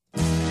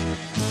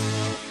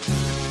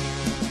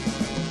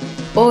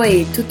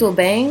Oi, tudo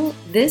bem?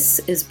 This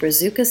is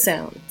Brazuca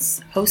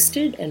Sounds,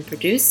 hosted and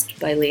produced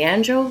by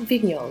Leandro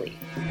Vignoli.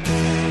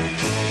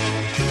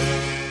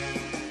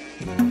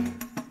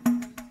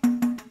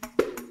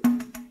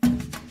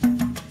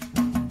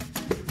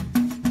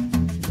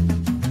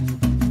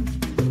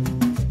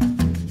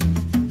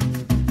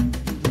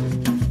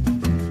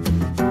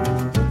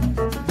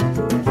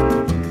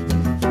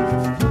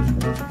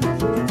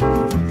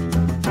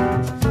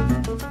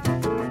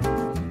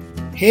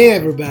 Hey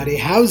everybody,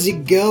 how's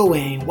it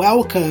going?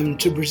 Welcome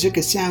to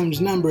Brazuca Sounds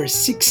number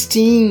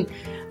 16.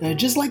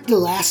 Just like the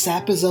last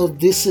episode,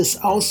 this is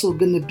also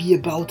going to be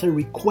about a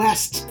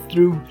request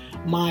through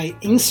my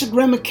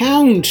Instagram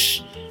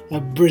account,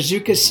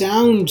 Brazuca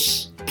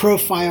Sounds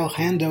profile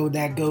handle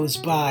that goes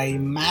by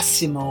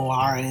Massimo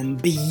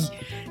RMB.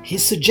 He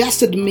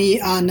suggested me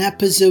an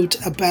episode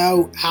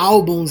about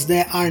albums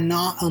that are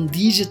not on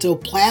digital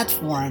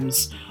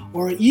platforms,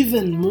 or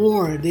even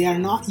more, they are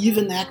not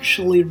even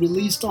actually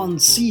released on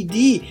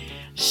CD.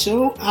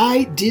 So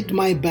I did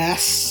my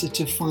best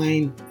to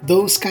find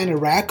those kind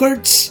of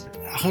records.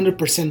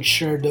 100%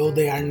 sure though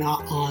they are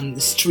not on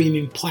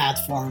streaming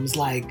platforms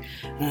like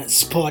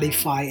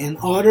Spotify and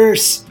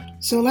others.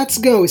 So let's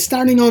go,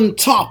 starting on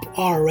top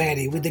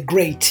already with the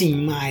great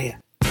Tim Maia.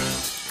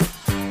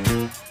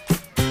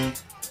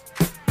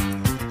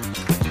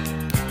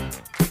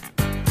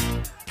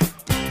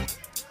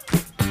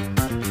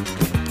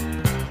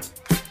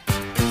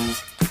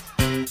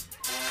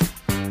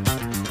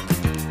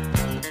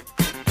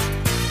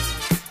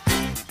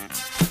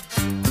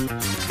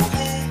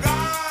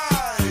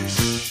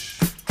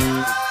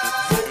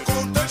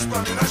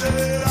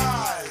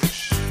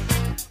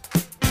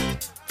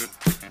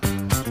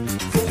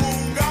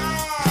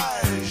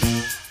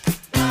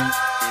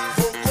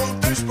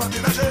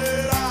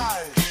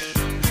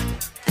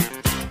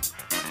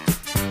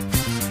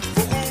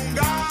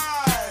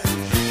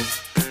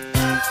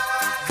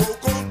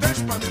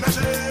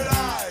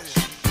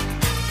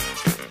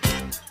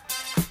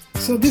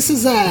 So this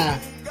is a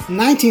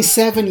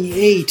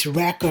 1978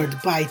 record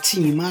by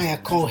Tim Maia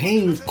called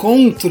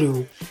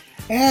Reencontro.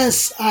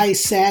 As I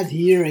said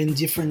here in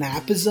different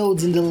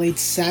episodes, in the late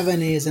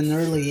 70s and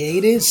early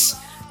 80s,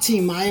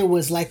 Tim Maia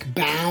was like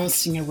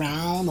bouncing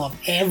around of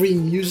every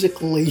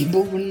music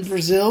label in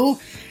Brazil,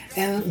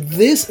 and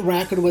this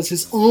record was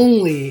his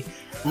only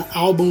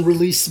album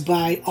released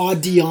by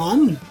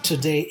Odeon.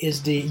 Today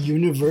is the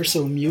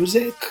Universal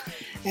Music.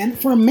 And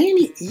for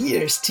many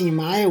years, Tim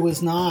Maia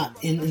was not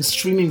in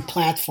streaming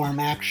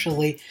platform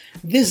actually.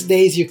 These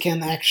days you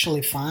can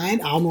actually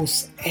find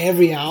almost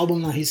every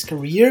album of his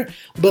career,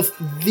 but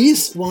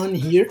this one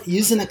here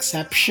is an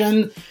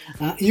exception.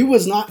 It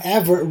was not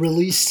ever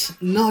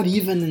released, not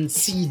even in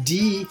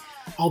CD,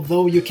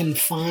 although you can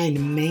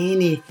find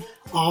many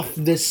of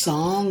the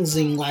songs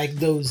in like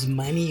those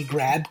money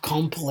grab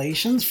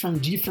compilations from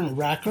different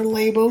record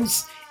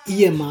labels,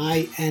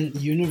 EMI and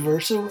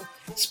Universal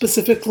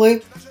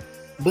specifically.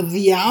 But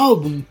the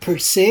album per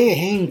se,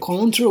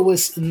 Reencontro,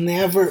 was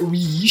never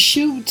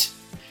reissued.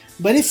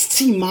 But it's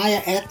Tim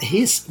Maia at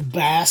his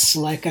best,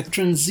 like a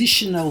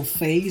transitional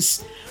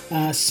phase,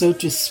 so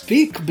to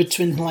speak,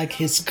 between like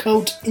his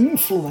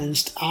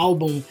cult-influenced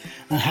album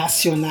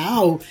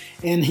Racional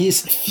and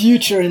his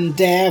future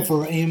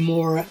endeavor in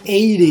more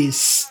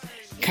 80s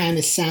kind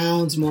of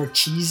sounds, more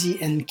cheesy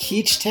and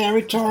kitsch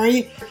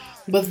territory.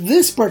 But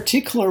this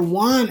particular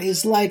one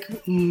is like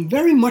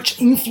very much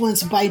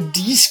influenced by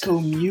disco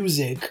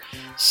music.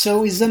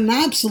 So it's an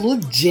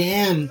absolute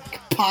jam,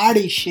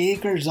 party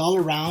shakers all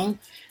around,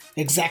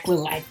 exactly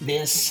like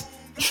this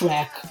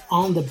track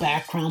on the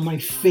background, my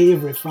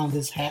favorite from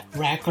this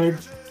record,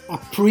 a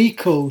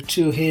prequel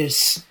to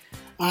his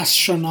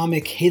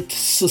astronomic hit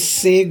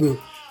Sossego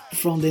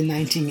from the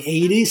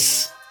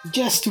 1980s,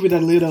 just with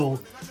a little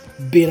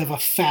bit of a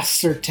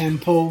faster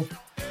tempo.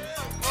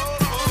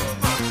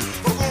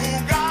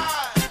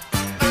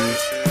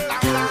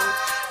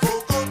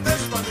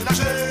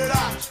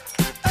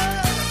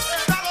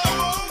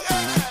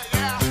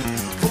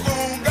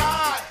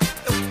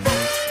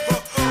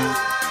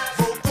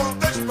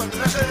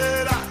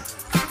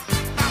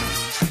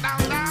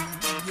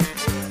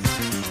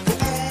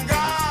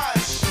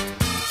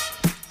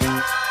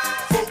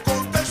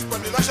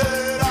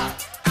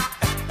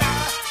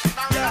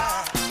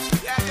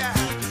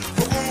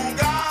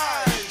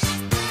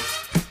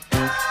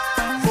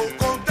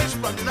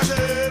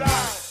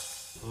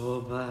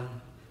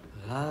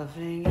 Lá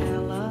vem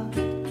ela,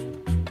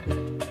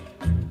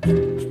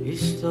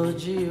 estou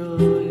de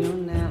olho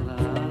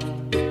nela.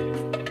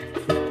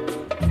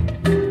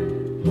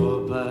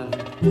 Oba,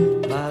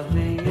 lá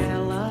vem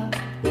ela,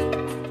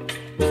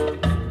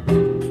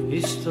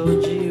 estou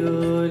de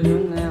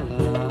olho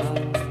nela.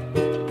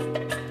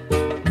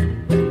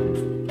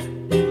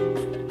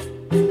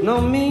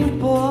 Não me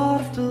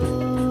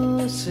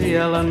importo se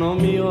ela não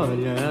me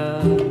olha.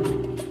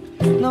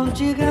 Não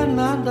diga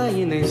nada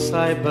e nem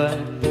saiba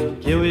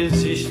que eu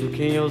existo,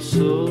 quem eu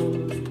sou.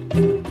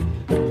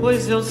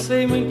 pois eu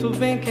sei muito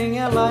bem quem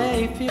ela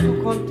é e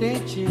fico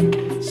contente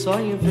só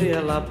em ver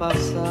ela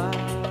passar.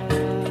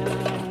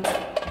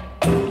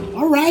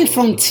 Alright,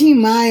 from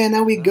Tim Maia,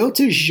 now we go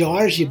to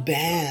Jorge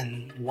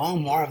Ben,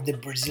 one more of the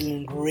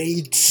Brazilian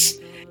greats.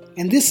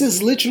 And this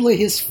is literally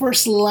his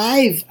first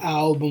live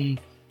album,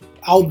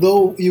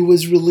 although it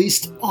was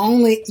released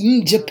only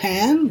in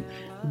Japan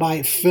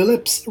by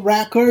Philips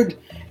Record.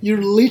 You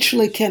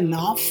literally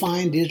cannot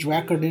find this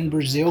record in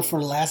Brazil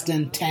for less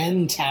than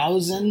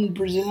 10,000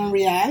 Brazilian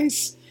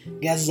reais.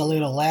 Guess it's a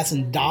little less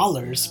in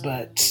dollars,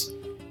 but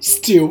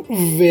still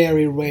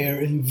very rare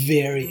and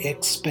very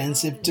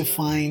expensive to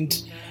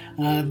find.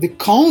 The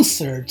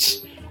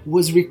concert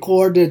was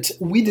recorded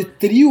with the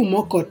Trio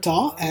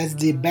Mocotó as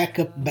the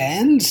backup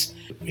band.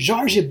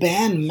 Jorge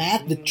Ben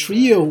met the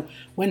trio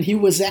when he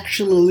was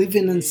actually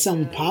living in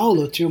São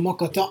Paulo. Trio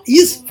Mocotó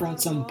is from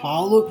São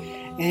Paulo,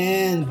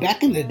 and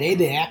back in the day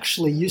they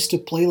actually used to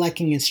play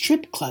like in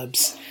strip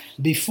clubs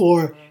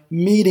before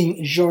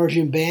meeting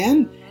Jorge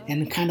Ben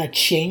and kind of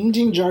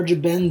changing Jorge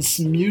Ben's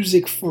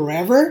music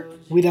forever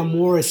with a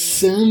more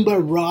samba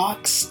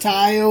rock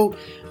style.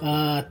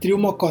 Trio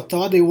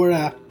Mocotó, they were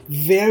a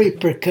very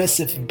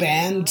percussive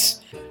band,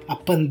 a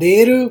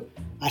pandeiro,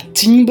 a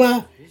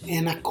timba,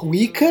 and a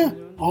cuica,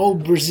 all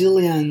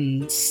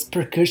Brazilian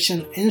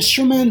percussion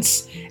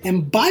instruments.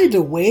 And by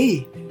the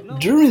way,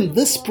 during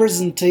this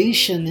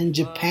presentation in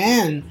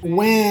Japan,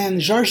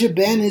 when Jorge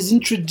Ben is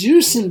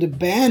introducing the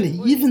band,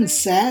 he even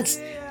says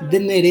the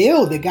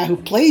Nereu, the guy who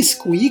plays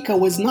cuica,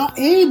 was not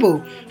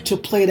able to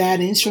play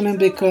that instrument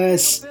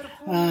because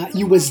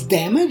it was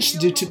damaged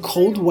due to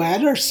cold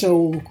weather.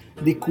 So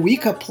the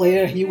cuica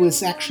player, he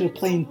was actually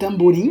playing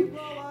tamborim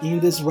in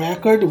this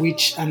record,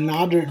 which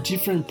another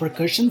different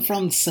percussion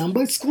from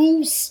samba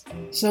schools.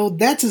 So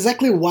that's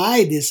exactly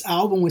why this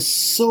album was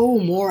so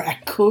more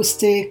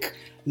acoustic,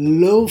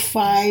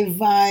 lo-fi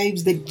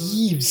vibes that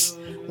gives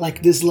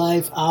like this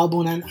live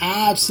album an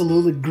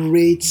absolutely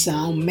great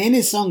sound.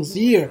 Many songs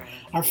here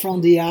are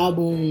from the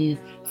album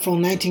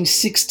from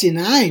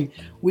 1969,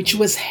 which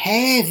was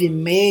heavy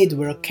made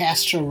with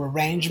orchestral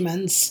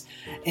arrangements,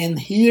 and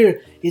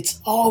here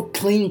it's all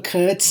clean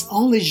cuts,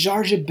 only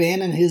Jorge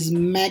Ben and his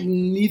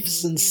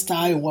magnificent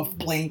style of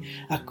playing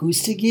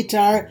acoustic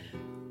guitar,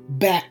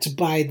 backed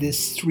by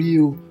this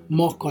trio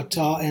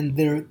Mocotó and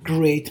their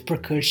great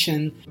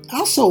percussion.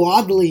 Also,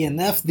 oddly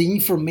enough, the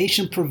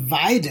information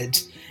provided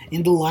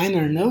in the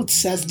liner notes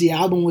says the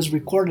album was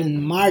recorded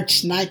in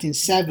March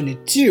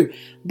 1972,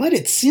 but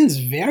it seems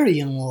very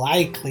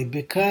unlikely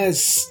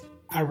because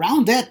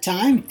around that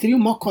time, Trio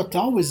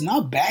Mocotó was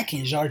not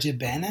backing Jorge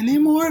Ben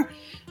anymore,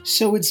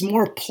 so it's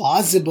more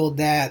plausible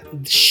that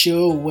the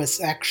show was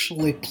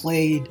actually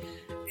played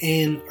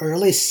in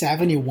early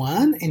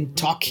 71 in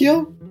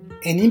Tokyo.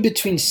 And in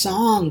between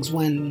songs,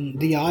 when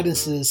the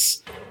audience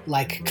is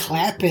like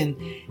clapping,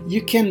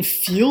 you can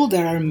feel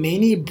there are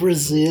many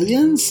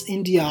Brazilians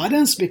in the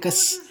audience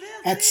because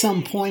at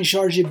some point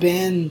Jorge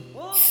Ben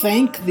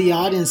thanked the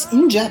audience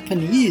in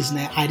Japanese,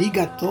 né,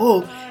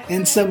 arigato,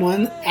 and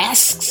someone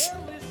asks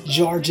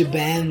Jorge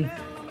Ben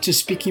to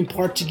speak in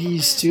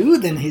Portuguese too,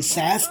 then he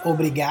says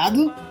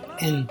obrigado.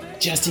 And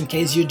just in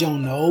case you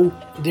don't know,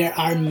 there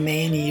are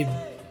many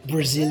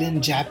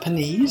Brazilian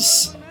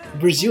Japanese.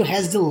 Brazil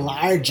has the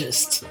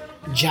largest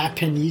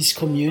Japanese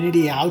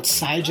community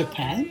outside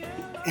Japan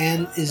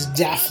and is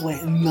definitely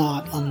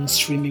not on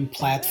streaming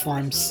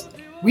platforms.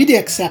 With the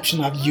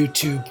exception of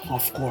YouTube,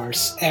 of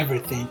course.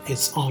 Everything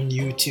is on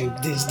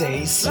YouTube these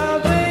days.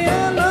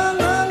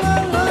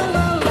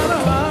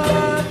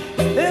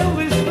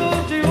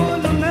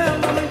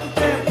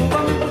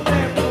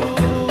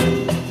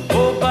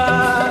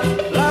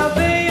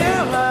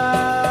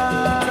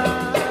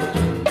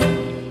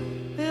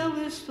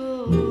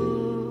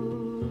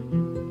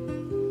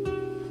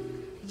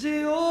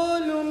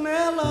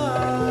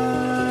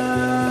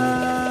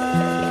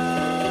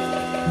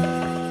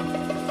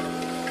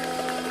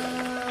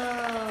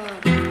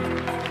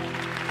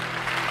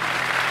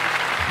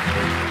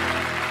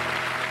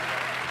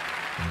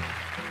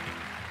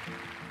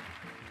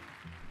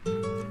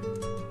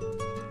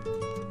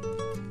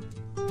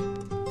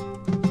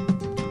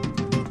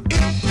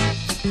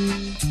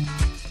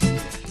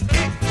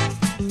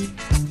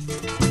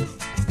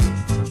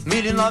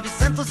 Em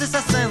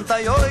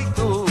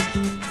 1968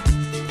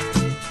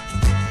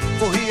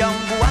 corria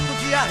boato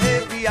de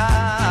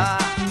arrepiar.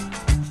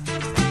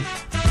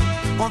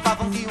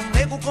 Contavam que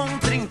nego com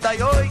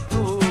 38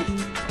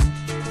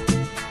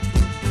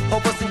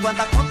 roubou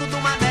 50 conto do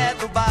mané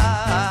do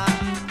bar.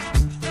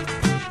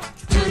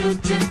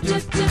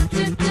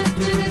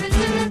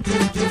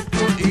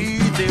 E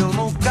deu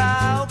no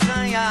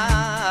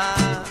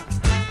calcanhar.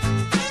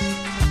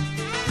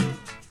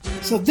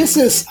 So this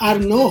is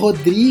Arnaud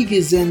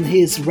Rodrigues and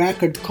his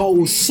record called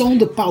O Som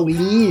do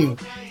Paulinho.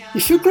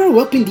 If you grow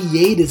up in the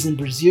 80s in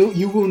Brazil,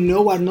 you will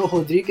know Arnaud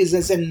Rodrigues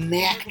as an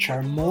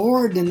actor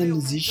more than a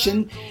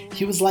musician.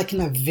 He was like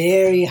in a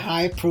very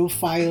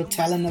high-profile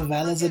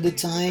telenovelas at the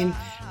time,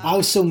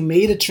 Also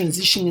made a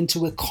transition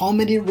into a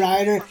comedy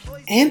writer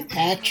and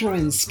actor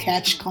in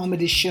sketch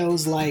comedy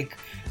shows like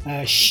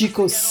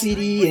Chico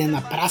City and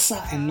A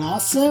Praça é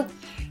Nossa.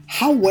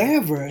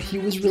 However, he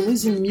was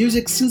releasing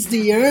music since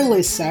the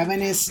early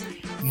 70s,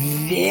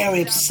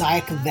 very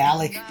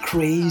psychedelic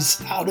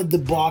craze,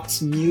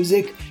 out-of-the-box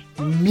music,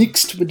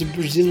 mixed with the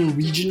Brazilian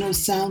regional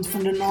sound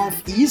from the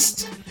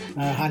northeast.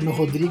 Arno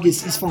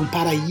Rodrigues is from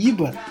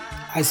Paraíba,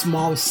 a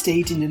small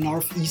state in the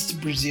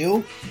northeast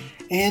Brazil,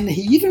 and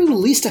he even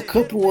released a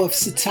couple of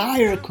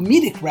satire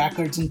comedic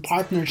records in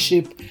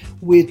partnership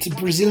with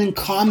Brazilian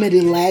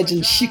comedy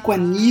legend Chico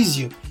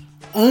Anísio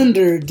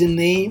under the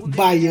name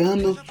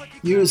Baiano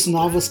e os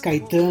Novos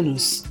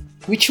Caetanos,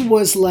 which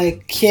was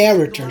like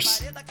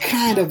characters,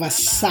 kind of a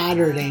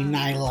Saturday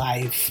Night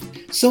Live.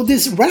 So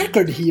this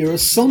record here,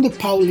 Som do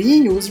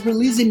Paulinho, was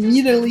released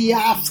immediately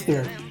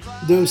after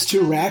those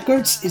two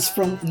records. It's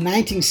from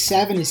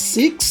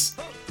 1976,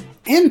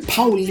 and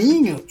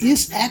Paulinho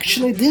is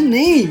actually the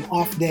name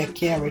of that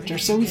character,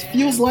 so it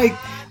feels like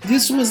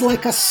this was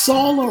like a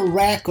solo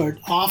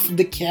record of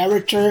the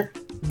character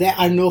that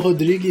Arno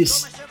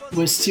Rodrigues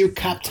was still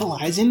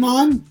capitalizing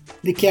on.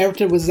 The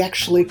character was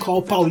actually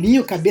called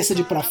Paulinho Cabeça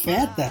de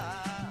Profeta,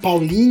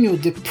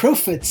 Paulinho the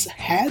Prophet's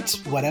Head,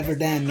 whatever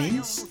that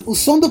means. O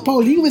Som do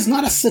Paulinho is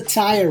not a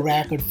satire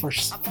record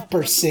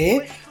per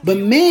se, but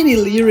many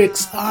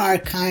lyrics are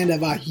kind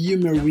of a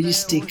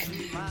humoristic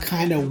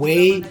kind of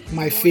way.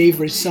 My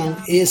favorite song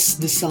is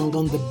the song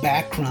on the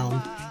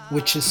background,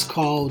 which is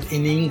called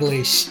in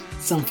English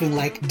something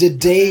like The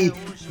Day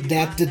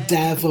That the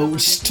Devil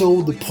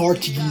Stole the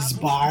Portuguese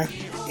Bar.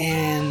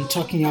 And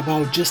talking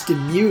about just the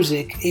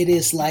music, it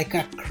is like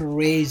a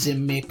crazy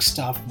mix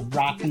of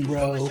rock and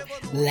roll,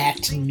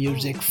 Latin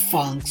music,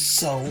 funk,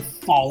 soul,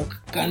 folk,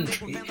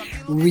 country,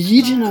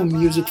 regional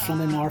music from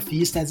the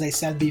Northeast, as I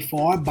said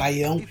before,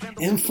 Baião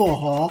and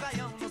Forró.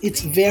 It's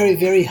very,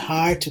 very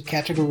hard to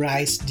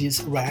categorize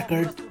this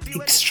record,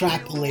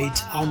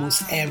 extrapolate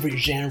almost every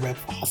genre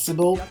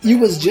possible. It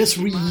was just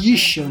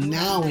reissued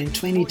now in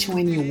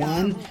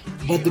 2021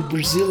 by the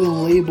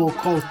Brazilian label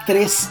called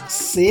Três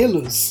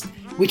Selos,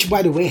 which,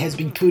 by the way, has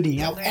been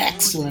putting out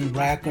excellent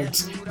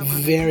records,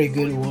 very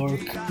good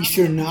work. If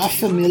you're not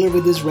familiar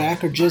with this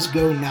record, just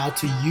go now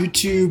to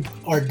YouTube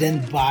or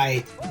then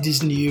buy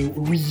this new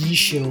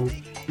reissue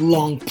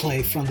long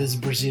play from this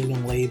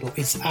Brazilian label.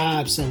 It's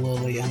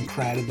absolutely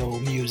incredible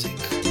music.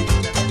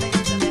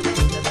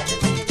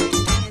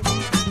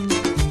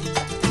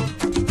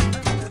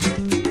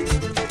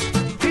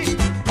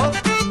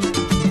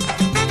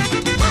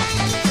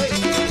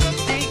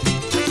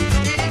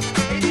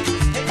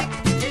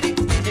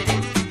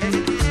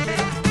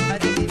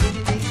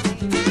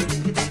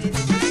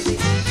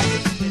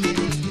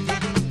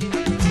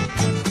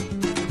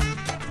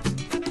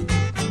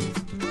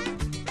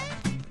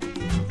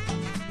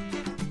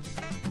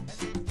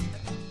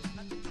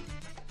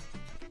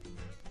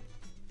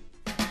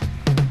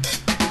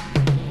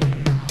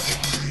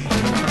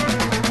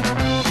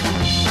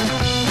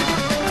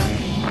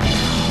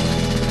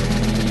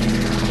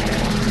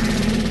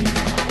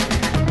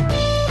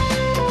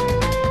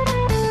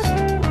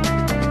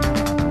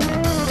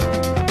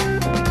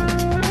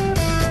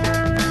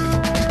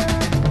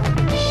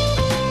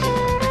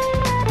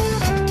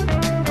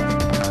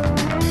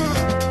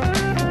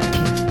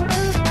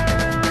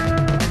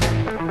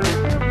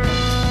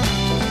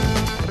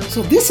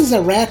 So this is a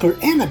record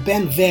and a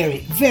band very,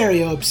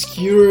 very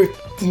obscure,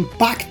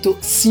 Impacto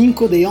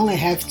 5. They only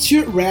have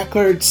 2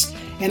 records,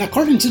 and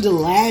according to the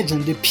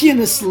legend, the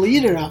pianist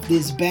leader of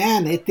this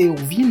band,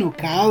 Etelvino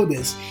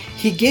Caldas,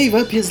 he gave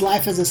up his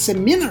life as a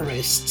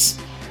seminarist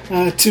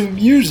to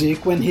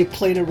music when he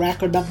played a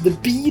record of the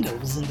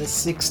Beatles in the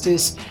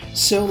 60s.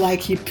 So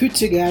like he put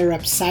together a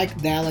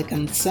psychedelic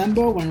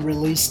ensemble and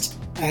released,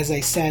 as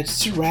I said,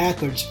 2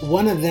 records,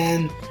 one of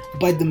them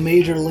by the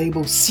major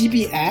label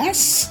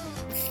CBS.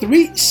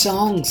 3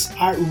 songs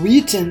are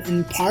written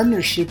in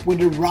partnership with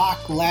the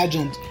rock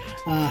legend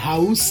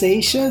Raul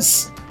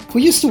Seixas, who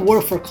used to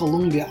work for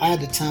Columbia at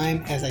the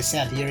time, as I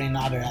said here in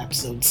other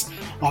episodes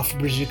of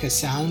Brazuca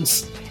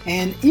Sounds.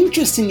 And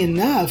interesting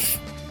enough,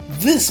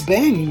 this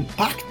band,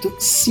 Impacto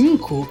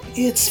 5,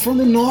 it's from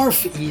the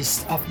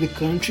northeast of the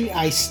country,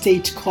 a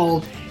state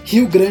called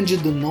Rio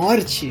Grande do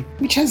Norte,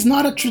 which has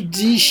not a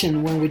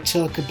tradition when we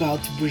talk about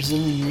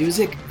Brazilian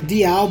music.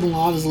 The album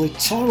obviously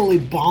totally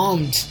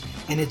bombed,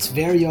 and it's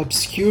very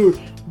obscure,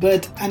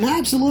 but an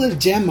absolute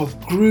gem of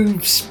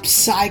grooves,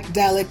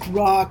 psychedelic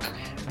rock,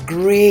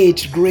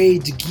 great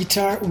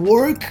guitar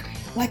work,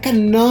 like a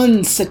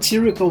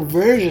non-satirical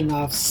version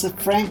of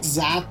Frank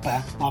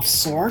Zappa of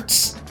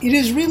sorts. It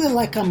is really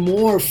like a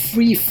more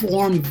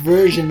free-form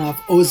version of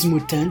Os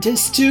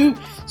Mutantes too,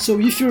 so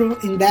if you're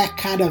in that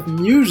kind of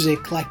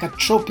music, like a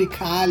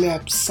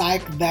tropicalia,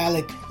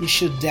 psychedelic, you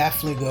should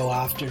definitely go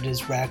after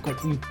this record.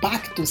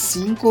 Impacto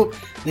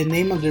 5, the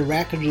name of the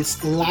record is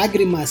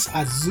Lágrimas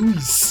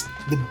Azuis,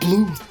 the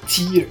Blue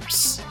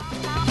Tears.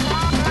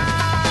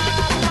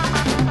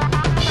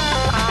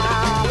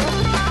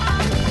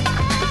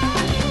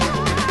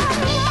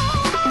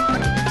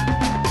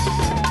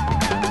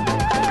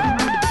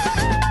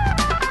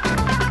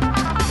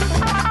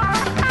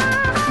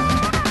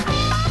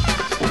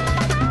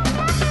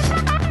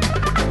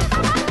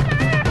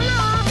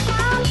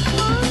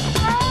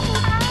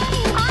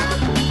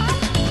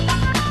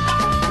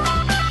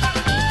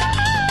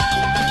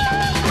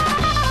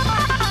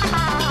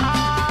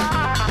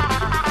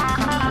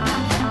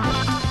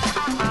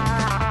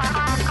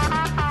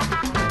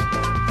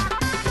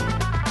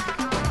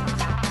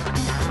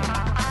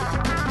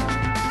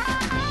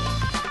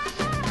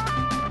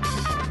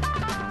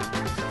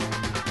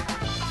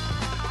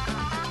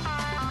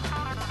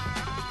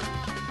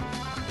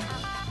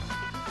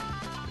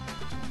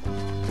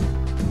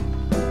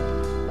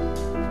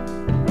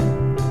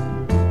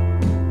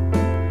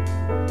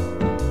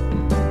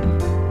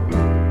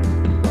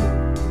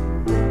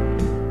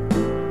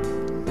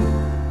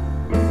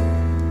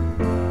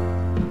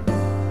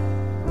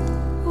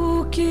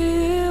 que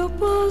eu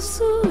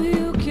posso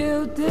e o que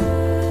eu devo.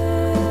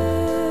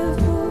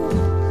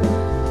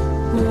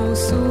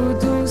 Ouço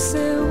do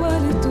seu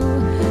hálito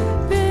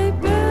bem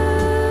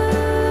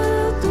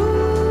perto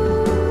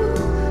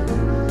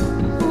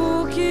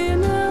o que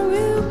não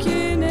e o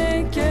que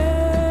nem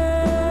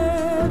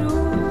quero.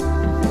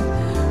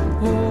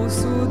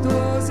 Ouço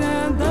dos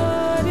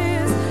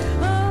andares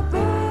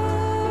abaixo.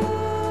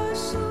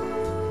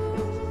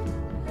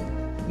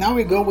 Now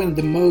we go in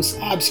the most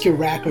obscure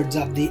records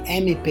of the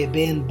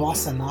MPB and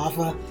Bossa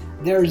Nova.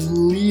 There's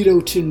little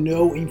to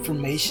no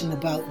information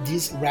about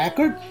this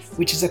record,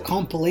 which is a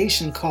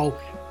compilation called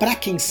Pra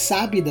Quem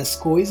Sabe das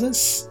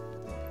Coisas.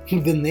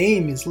 The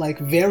name is like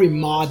very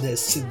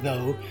modest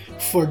though.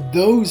 For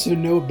those who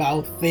know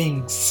about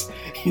things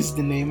is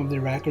the name of the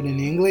record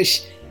in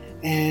English.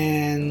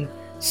 And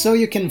so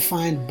you can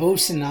find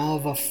Bossa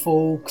Nova,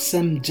 folk,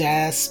 some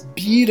jazz,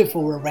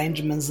 beautiful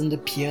arrangements on the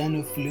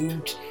piano,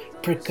 flute,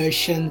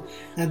 percussion.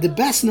 The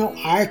best known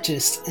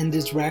artist in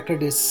this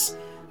record is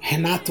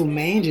Renato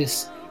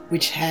Mendes,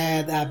 which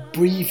had a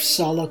brief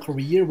solo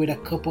career with a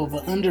couple of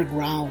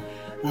underground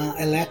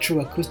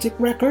electroacoustic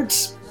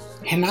records.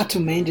 Renato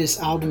Mendes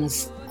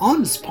albums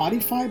on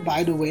Spotify,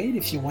 by the way,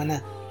 if you want to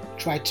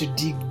try to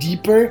dig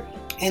deeper.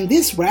 And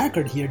this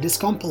record here, this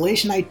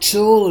compilation, I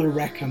totally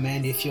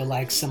recommend if you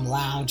like some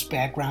lounge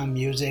background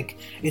music.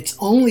 It's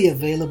only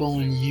available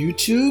on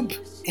YouTube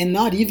and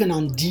not even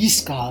on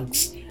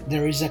Discogs.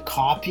 There is a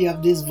copy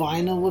of this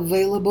vinyl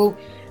available.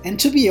 And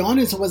to be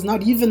honest, I was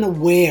not even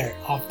aware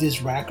of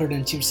this record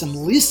until some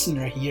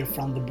listener here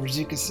from the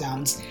Brazuca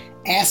Sounds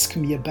asked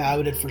me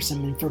about it for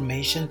some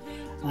information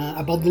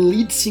about the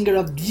lead singer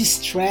of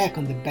this track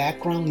on the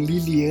background,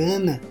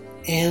 Liliana.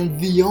 And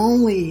the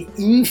only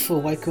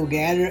info I could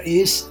gather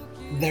is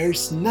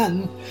there's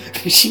none.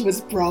 She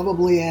was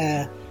probably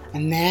an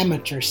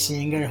amateur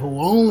singer who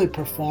only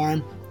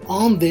performed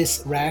on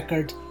this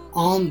record,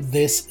 on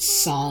this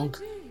song.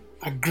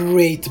 A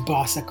great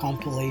bossa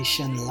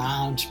compilation,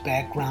 lounge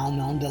background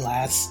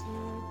nonetheless.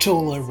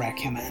 Totally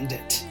recommend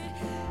it.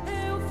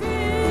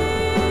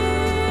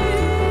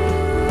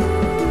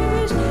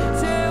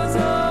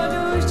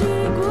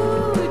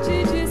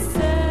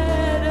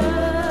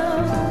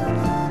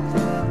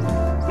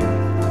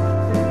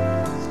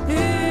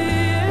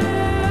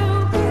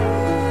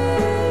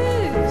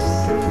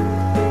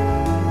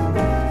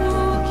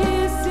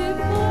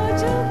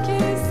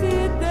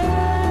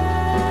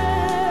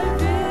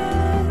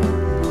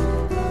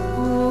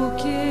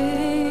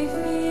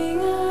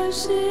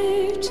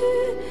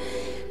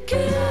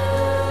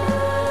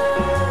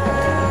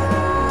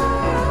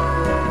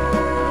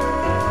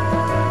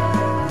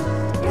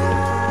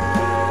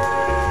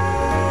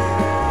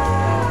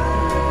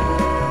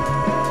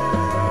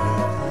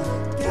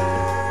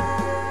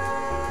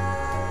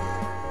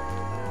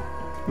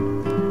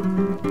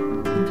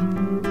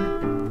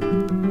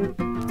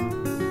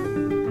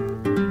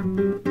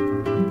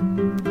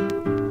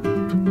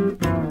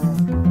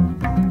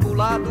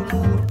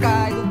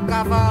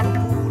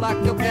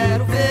 Que eu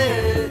quero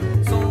ver,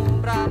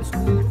 sombra no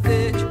escuro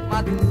verde,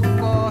 maduro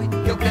corre,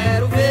 que eu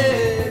quero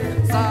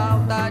ver,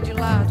 saudade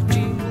lá do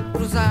tiro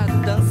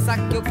cruzado, dança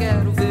que eu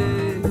quero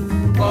ver,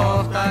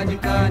 porta de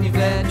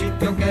canivete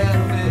que eu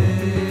quero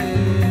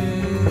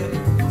ver,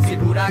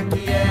 segura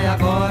que é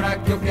agora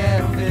que eu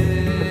quero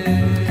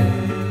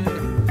ver,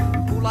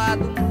 pular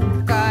do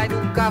muro, cai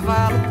do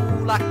cavalo,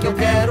 pula que eu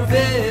quero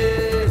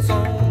ver,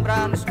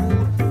 sombra no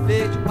escuro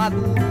verde,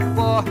 maduro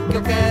corre, que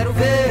eu quero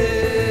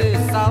ver,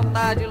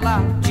 saudade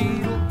lá,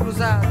 tiro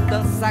cruzado,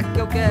 dança que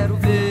eu quero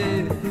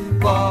ver,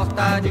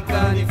 porta de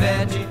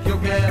canivete que eu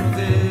quero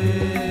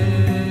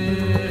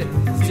ver,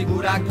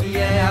 segura que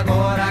é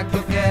agora que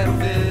eu quero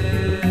ver.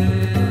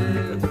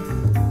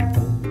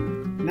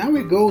 Now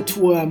we go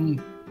to a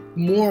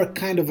more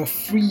kind of a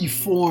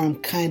free-form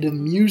kind of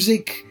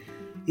music.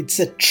 It's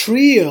a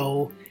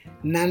trio,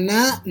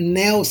 Nana,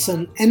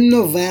 Nelson and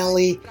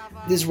Novelli.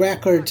 This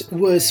record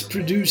was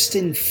produced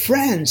in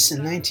France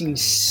in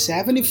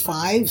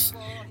 1975.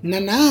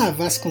 Nana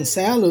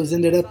Vasconcelos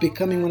ended up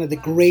becoming one of the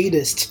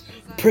greatest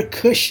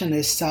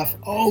percussionists of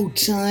all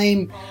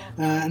time.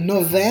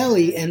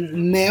 Novelli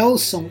and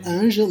Nelson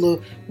Angelo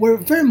were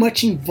very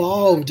much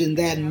involved in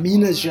that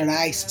Minas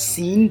Gerais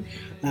scene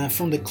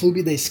from the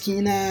Clube da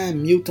Esquina,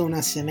 Milton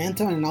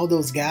Nascimento and all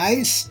those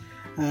guys.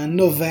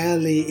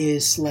 Novelli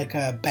is like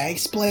a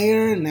bass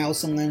player,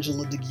 Nelson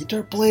Angelo the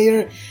guitar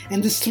player,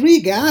 and these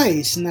three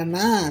guys,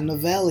 Nana,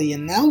 Novelli,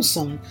 and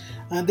Nelson,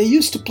 they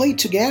used to play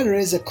together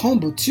as a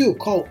combo too,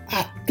 called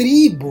A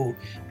Tribo,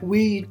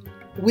 with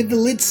the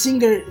lead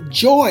singer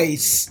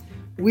Joyce,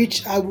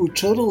 which I would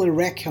totally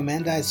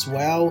recommend as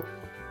well.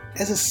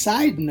 As a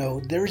side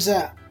note, there's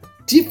a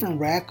different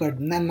record,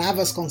 Nana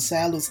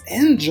Vasconcelos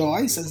and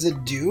Joyce as a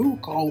duo,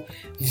 called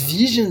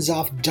Visions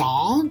of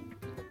Dawn,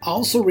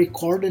 also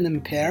recorded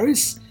in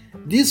Paris.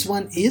 This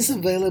one is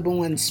available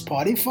on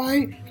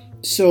Spotify,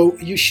 so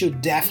you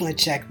should definitely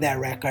check that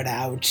record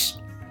out.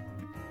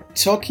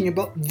 Talking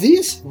about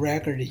this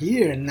record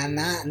here,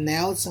 Nana,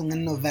 Nelson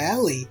and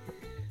Novelli,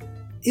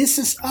 This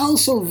is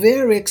also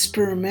very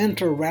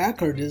experimental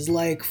record. It's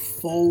like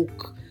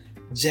folk,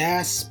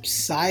 jazz,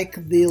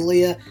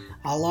 psychedelia,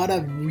 a lot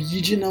of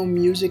regional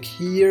music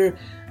here.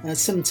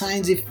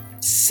 Sometimes it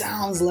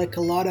sounds like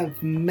a lot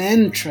of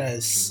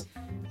mantras,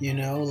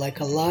 like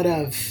a lot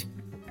of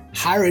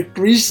Hare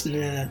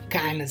Krishna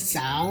kind of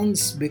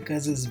sounds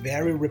because it's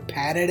very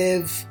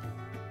repetitive.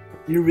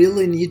 You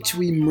really need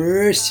to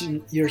immerse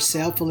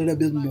yourself a little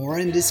bit more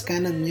in this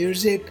kind of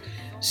music.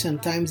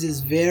 Sometimes it's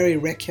very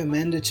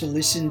recommended to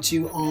listen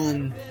to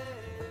on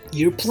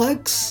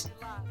earplugs.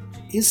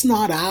 It's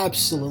not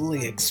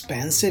absolutely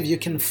expensive. You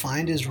can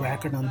find this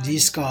record on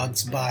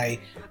Discogs by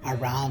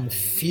around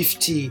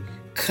 50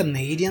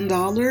 Canadian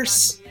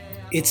dollars.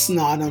 It's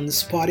not on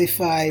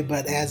Spotify,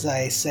 but as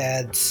I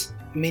said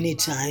many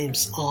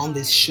times on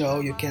this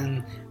show, you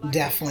can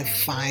definitely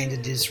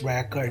find this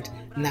record,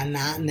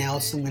 Naná,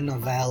 Nelson and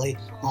Novelli,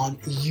 on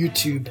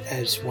YouTube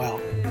as well.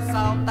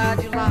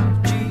 Saudade lá,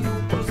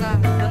 tio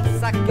cruzado,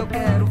 dança que eu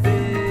quero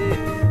ver.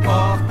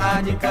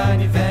 Porta de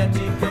canivete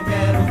que eu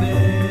quero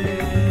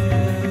ver.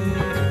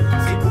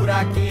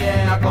 Segura que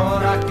é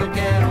agora que eu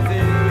quero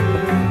ver.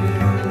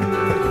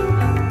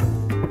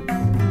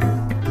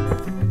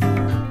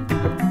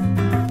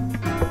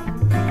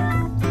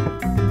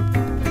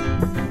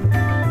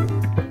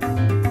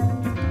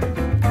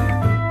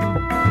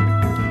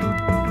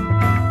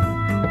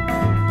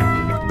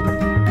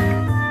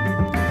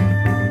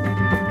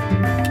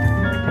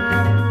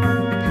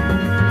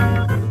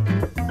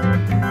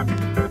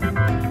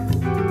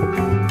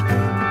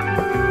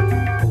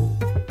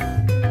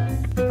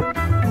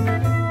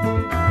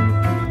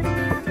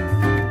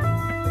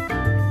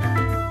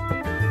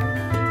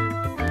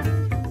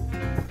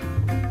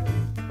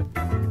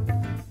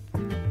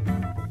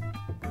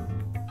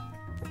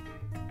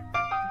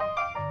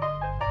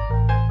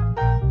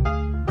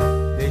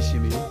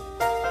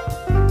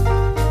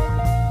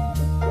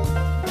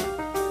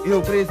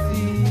 Eu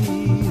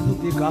preciso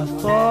ficar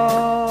só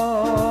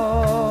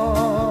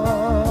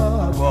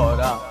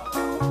agora.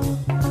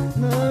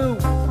 Não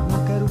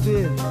quero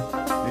ver,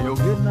 nem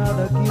ouvir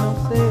nada que não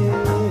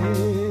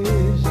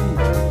seja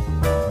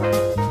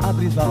a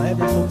brisa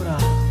leve a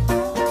soprar.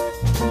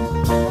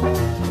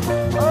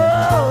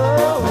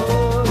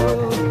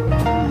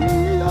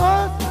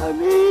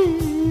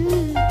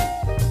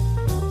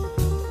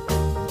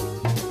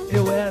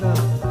 Eu era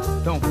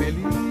tão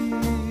feliz.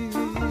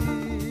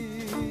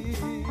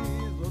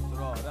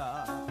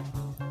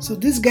 So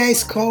this guy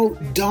is called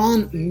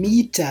Don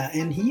Mita,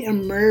 and he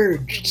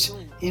emerged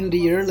in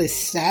the early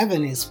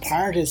 70s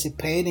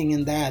participating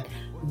in that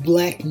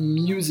black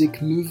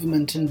music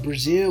movement in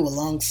Brazil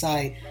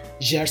alongside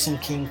Gerson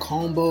King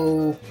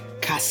Combo,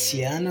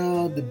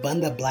 Cassiano, the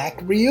Banda Black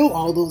Rio,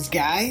 all those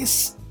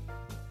guys.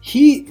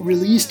 He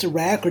released a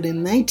record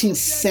in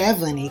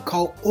 1970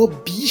 called O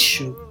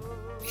Bicho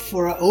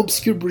for an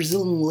obscure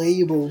Brazilian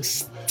label,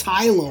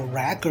 Stylo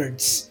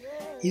Records.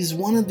 Is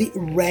one of the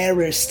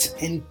rarest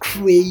and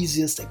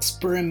craziest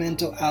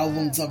experimental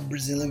albums of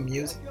Brazilian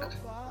music.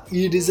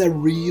 It is a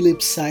really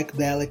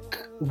psychedelic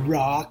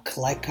rock,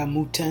 like a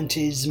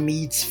Mutantes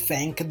meets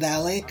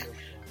Funkadelic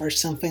or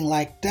something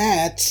like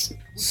that.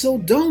 So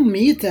Don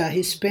Mita,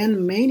 he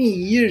spent many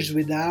years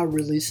without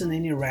releasing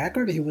any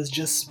record. He was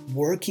just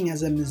working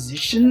as a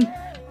musician.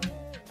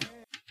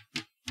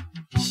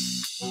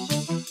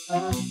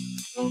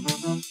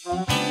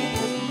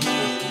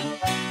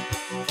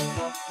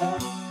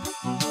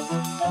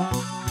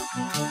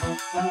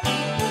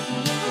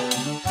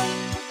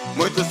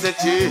 Muito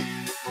senti,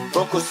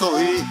 pouco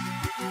sorri,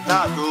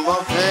 na tua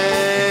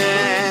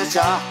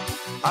ausência,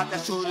 até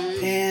chorei.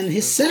 And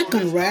his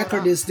second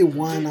record is the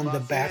one on the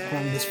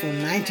background. It's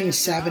from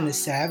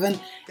 1977.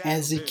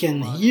 As you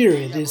can hear,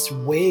 it is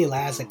way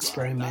less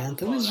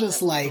experimental. It's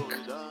just like,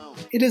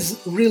 it is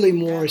really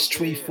more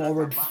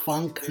straightforward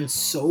funk and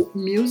soul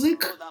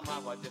music.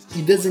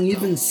 It doesn't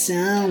even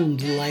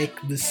sound like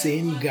the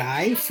same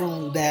guy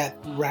from that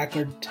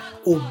record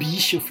O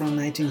Bicho from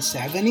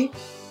 1970.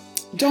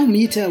 Don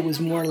Mita was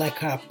more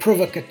like a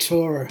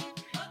provocateur.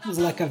 He was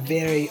like a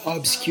very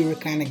obscure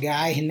kind of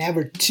guy. He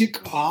never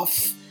took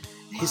off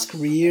his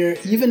career,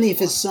 even if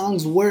his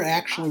songs were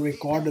actually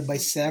recorded by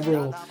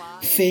several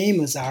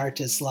famous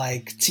artists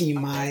like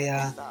Tim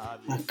Maia,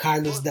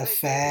 Carlos da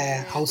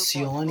Fé,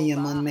 Alcione,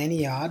 among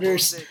many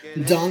others.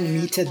 Don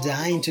Mita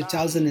died in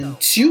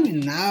 2002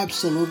 in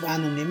absolute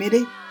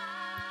anonymity.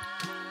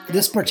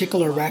 This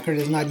particular record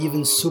is not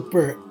even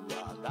super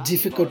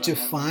difficult to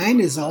find.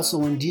 It's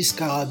also on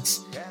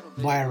Discogs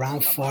by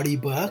around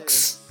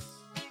 $40.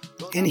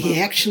 And he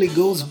actually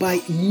goes by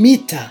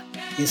Mita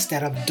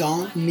instead of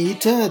Don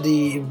Mita.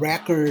 The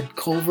record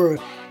cover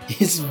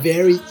is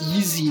very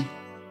easy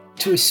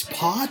to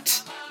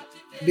spot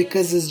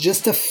because it's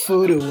just a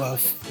photo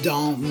of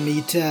Don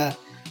Mita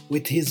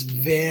with his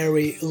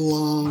very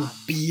long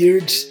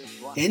beard,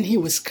 and he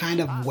was kind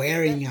of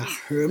wearing a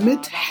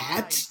hermit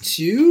hat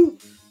too,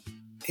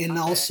 and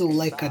also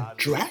like a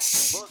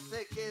dress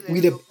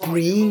with a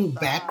green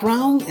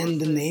background, and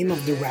the name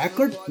of the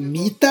record,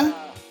 Mita.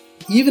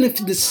 Even if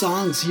the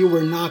songs here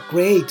were not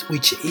great,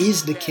 which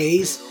is the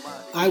case,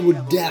 I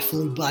would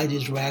definitely buy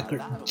this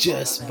record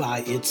just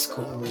by its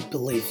cover.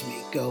 Believe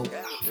me, go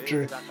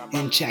after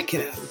and check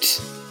it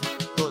out.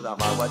 Toda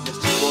mágoa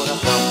deste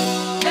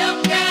coração.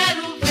 Eu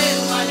quero ver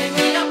uma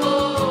alegria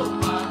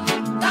boa,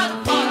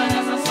 dado fora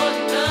dessa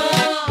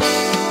solidão.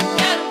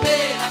 Quero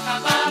ver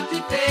acabar de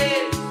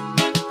vez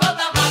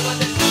toda a mágoa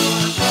desse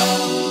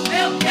coração.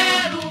 Eu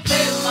quero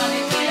ver uma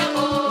alegria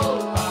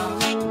boa,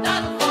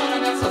 dado fora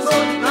dessa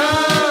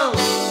solidão.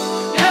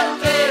 Quero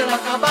ver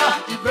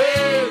acabar de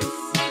vez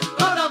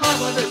toda a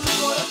mágoa desse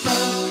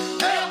coração.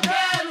 Eu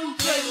quero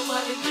ver uma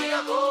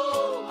alegria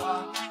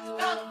boa,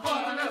 dado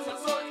fora dessa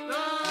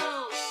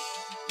solidão.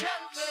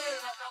 Quero ver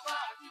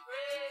acabar de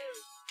vez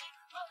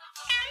toda a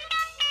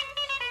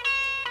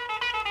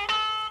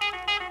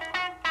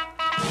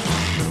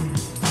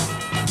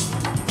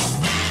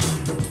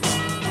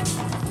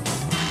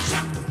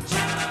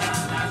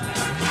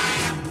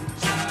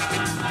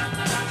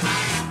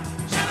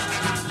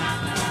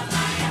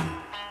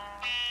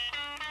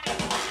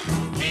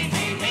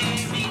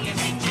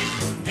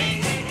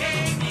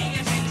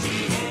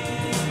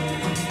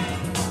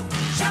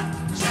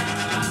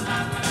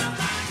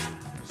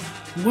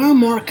One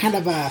more kind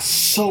of a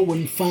soul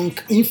and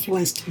funk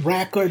influenced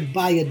record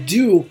by a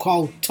duo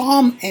called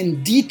Tom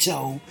and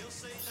Dito,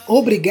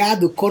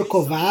 Obrigado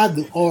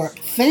Corcovado, or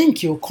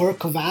Thank You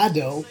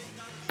Corcovado,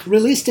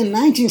 released in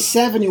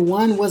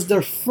 1971, was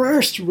their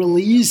first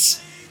release,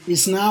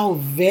 is now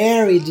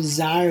very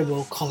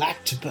desirable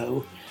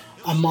collectible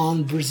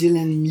among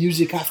Brazilian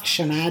music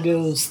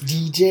aficionados,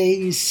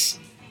 DJs,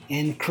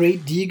 and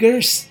crate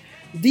diggers.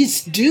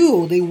 This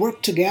duo, they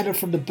worked together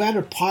for the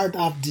better part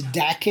of the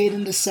decade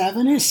in the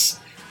 70s.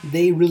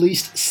 They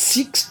released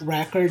 6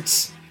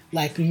 records,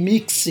 like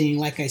mixing,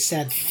 like I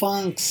said,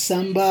 funk,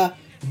 samba,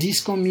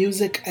 disco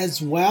music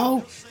as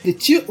well. The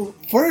 2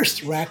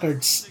 first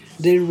records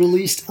they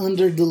released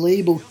under the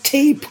label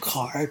Tape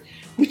Card,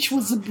 which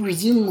was a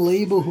Brazilian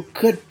label who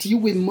could deal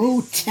with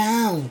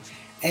Motown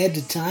at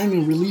the time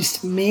and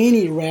released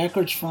many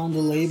records from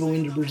the label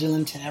in the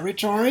Brazilian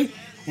territory,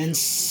 and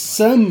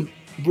some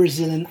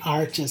Brazilian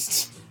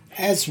artists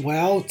as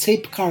well.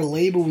 Tape Card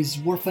label is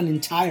worth an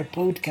entire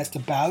podcast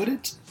about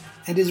it.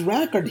 And this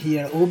record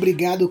here,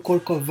 Obrigado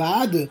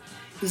Corcovado,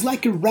 is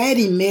like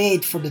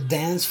ready-made for the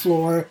dance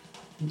floor.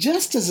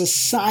 Just as a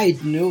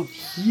side note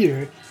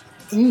here,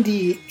 in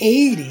the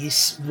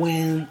 80s,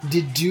 when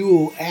the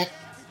duo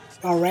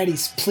already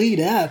split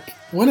up,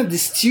 one of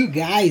these 2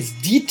 guys,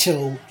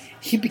 Dito,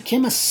 he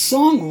became a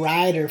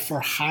songwriter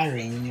for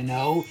hiring,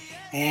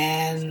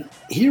 and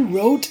he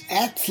wrote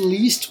at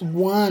least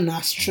one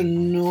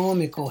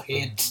astronomical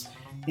hit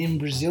in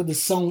Brazil, the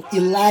song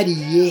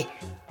Hilarie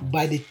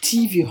by the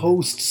TV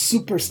host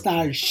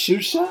superstar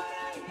Xuxa.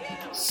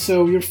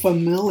 So you're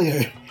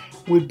familiar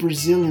with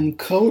Brazilian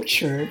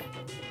culture.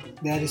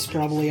 That is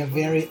probably a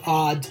very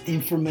odd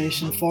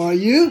information for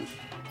you.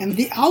 And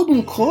the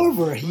album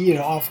cover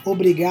here of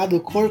Obrigado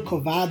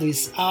Corcovado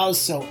is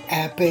also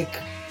epic.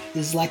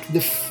 It's like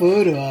the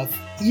photo of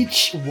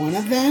each one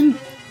of them,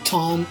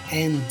 Tom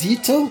and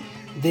Dito.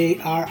 They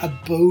are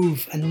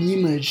above an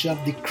image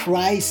of the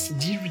Christ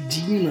the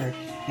Redeemer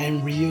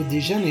in Rio de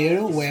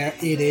Janeiro, where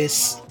it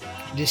is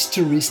this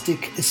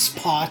touristic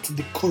spot.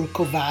 The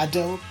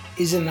Corcovado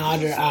is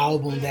another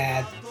album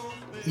that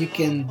you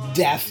can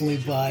definitely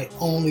buy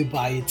only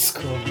by its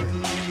cover.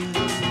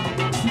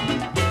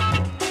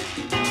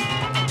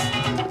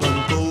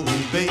 Plantou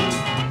bem,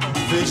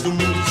 fez do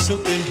mundo seu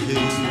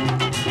terreiro,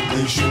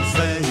 deixou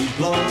fé e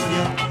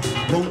glória,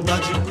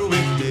 bondade pro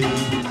herdeiro.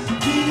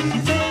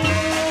 Viver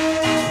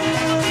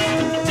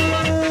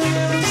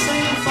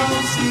sem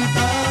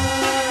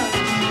falsidade,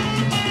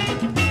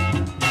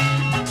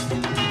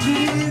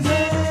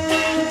 viver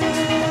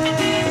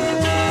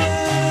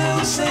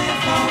sem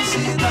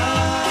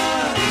falsidade.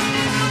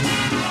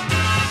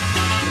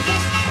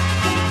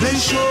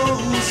 Deixou o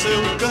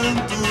seu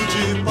canto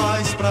de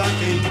paz pra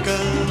quem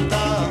canta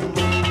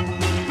amor.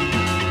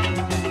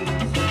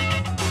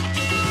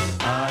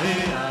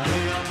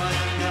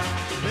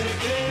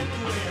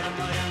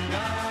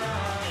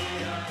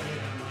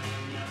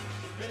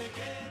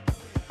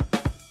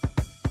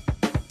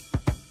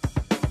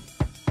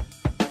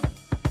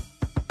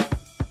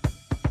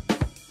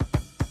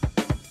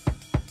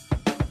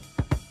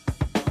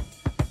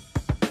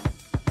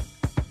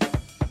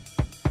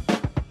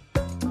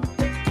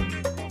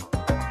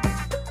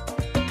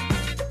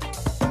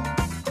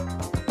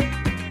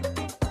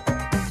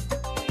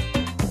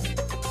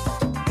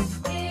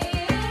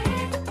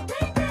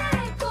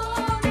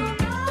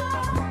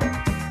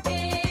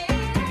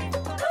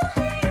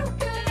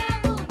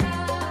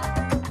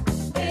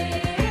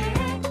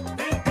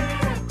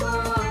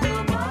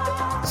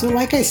 So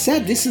like I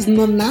said, this is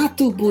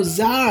Nonato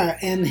Buzar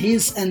and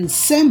his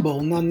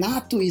ensemble.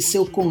 Nonato e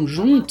seu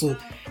conjunto.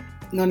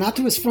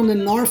 Nonato is from the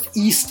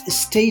northeast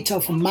state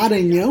of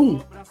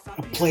Maranhão,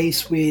 a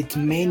place with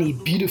many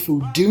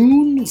beautiful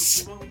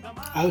dunes,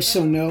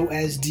 also known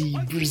as the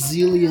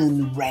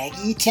Brazilian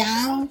reggae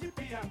town,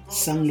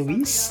 São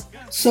Luís.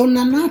 So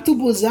Nanato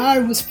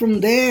Bozar was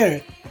from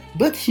there,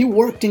 but he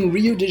worked in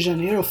Rio de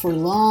Janeiro for a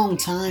long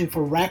time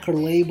for record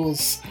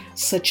labels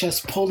such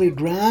as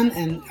Polygram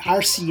and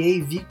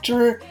RCA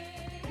Victor.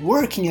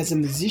 Working as a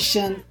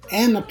musician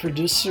and a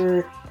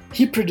producer,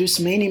 he produced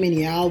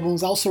many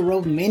albums, also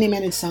wrote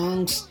many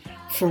songs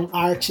from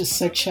artists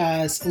such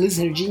as Elis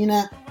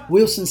Regina,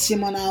 Wilson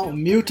Simonal,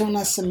 Milton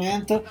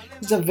Nascimento.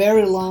 It's a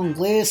very long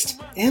list,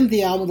 and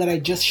the album that I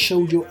just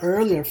showed you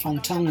earlier,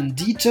 Fontão and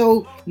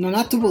Dito.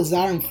 Nanato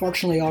Bozar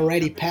unfortunately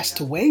already passed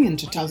away in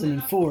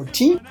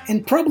 2014,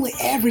 and probably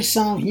every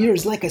song here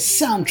is like a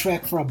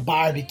soundtrack for a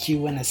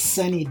barbecue and a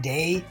sunny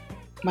day.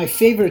 My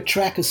favorite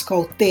track is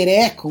called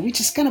Tereco,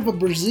 which is kind of a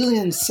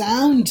Brazilian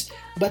sound,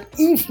 but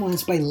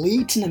influenced by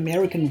Latin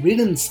American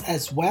rhythms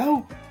as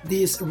well.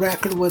 This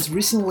record was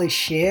recently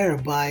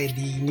shared by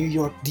the New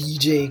York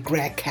DJ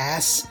Greg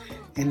Cass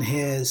in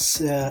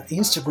his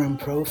Instagram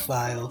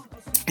profile.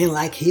 And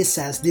like he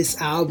says, this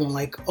album,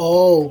 like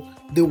all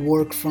the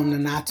work from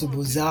Nanato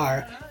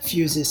Bozar,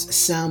 fuses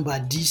samba,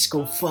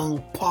 disco,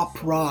 funk,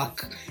 pop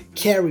rock,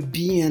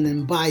 Caribbean,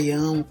 and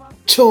Baião.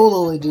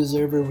 Totally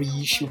deserve a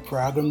reissue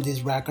program.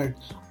 This record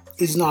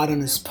is not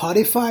on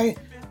Spotify.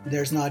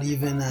 There's not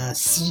even a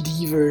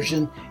CD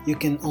version. You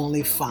can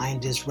only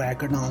find this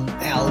record on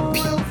LP.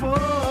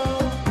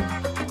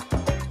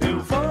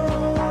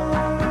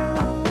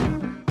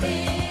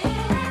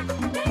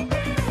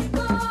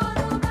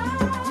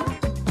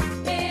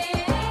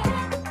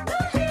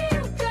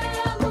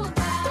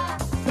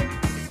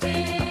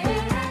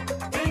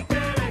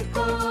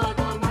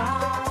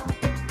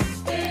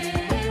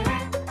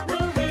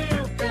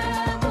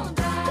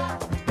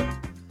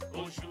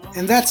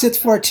 And that's it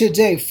for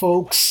today,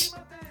 folks.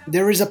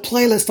 There is a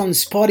playlist on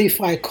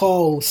Spotify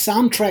called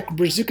Soundtrack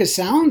Brazuca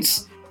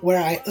Sounds, where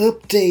I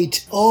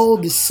update all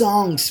the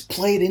songs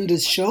played in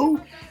this show,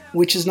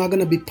 which is not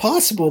going to be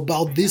possible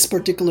about these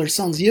particular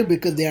songs here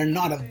because they are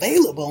not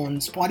available on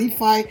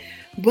Spotify,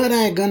 but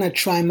I'm going to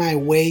try my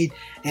way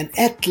and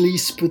at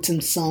least put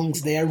some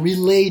songs there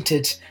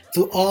related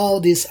to all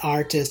these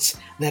artists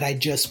that I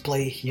just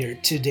played here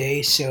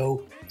today.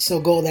 So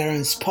go there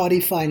on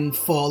Spotify and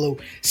follow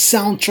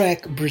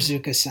Soundtrack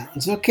Brazuca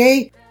Sounds,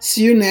 okay?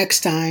 See you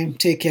next time.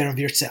 Take care of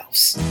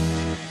yourselves.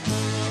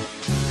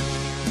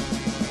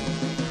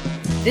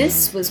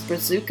 This was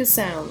Brazuca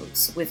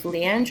Sounds with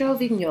Leandro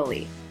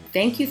Vignoli.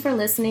 Thank you for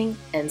listening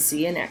and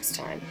see you next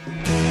time.